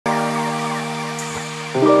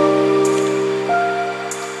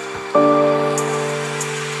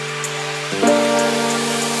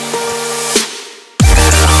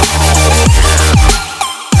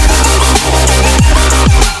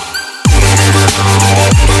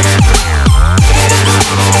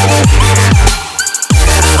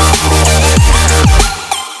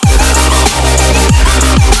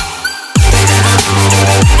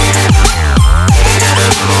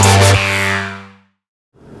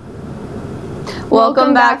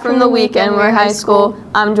Welcome back from the weekend. We're high school.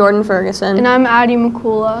 I'm Jordan Ferguson. And I'm Addie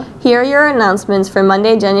McCullough. Here are your announcements for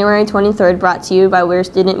Monday, January 23rd, brought to you by We're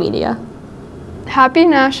Student Media. Happy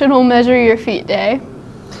National Measure Your Feet Day.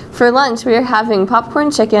 For lunch, we are having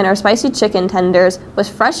popcorn chicken or spicy chicken tenders with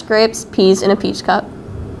fresh grapes, peas, and a peach cup.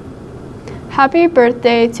 Happy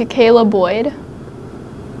birthday to Kayla Boyd.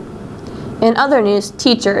 In other news,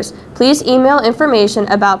 teachers, please email information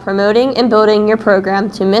about promoting and building your program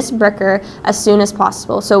to Ms. Bricker as soon as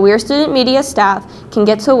possible so We're Student Media staff can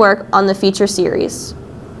get to work on the feature series.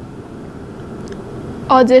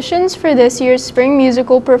 Auditions for this year's spring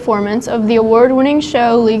musical performance of the award-winning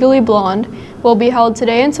show Legally Blonde will be held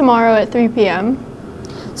today and tomorrow at 3 p.m.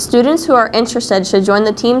 Students who are interested should join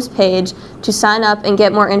the team's page to sign up and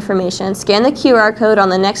get more information. Scan the QR code on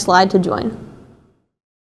the next slide to join.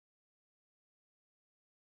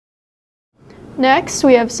 Next,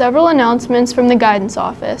 we have several announcements from the guidance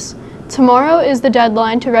office. Tomorrow is the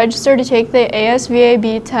deadline to register to take the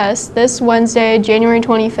ASVAB test this Wednesday, January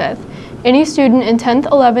 25th. Any student in 10th,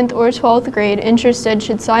 11th, or 12th grade interested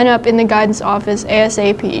should sign up in the guidance office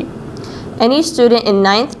ASAP. Any student in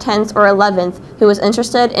 9th, 10th, or 11th who is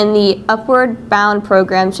interested in the Upward Bound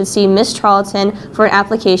program should see Ms. Charlton for an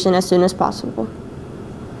application as soon as possible.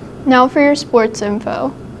 Now for your sports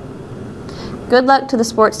info. Good luck to the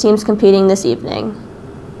sports teams competing this evening.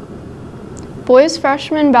 Boys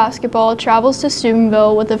freshman basketball travels to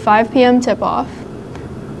Steubenville with a 5 p.m. tip-off.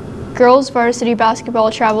 Girls varsity basketball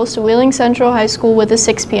travels to Wheeling Central High School with a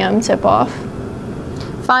 6 p.m. tip-off.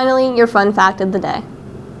 Finally, your fun fact of the day.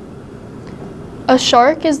 A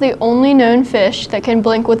shark is the only known fish that can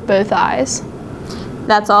blink with both eyes.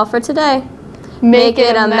 That's all for today. Make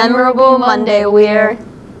it a memorable Monday, We're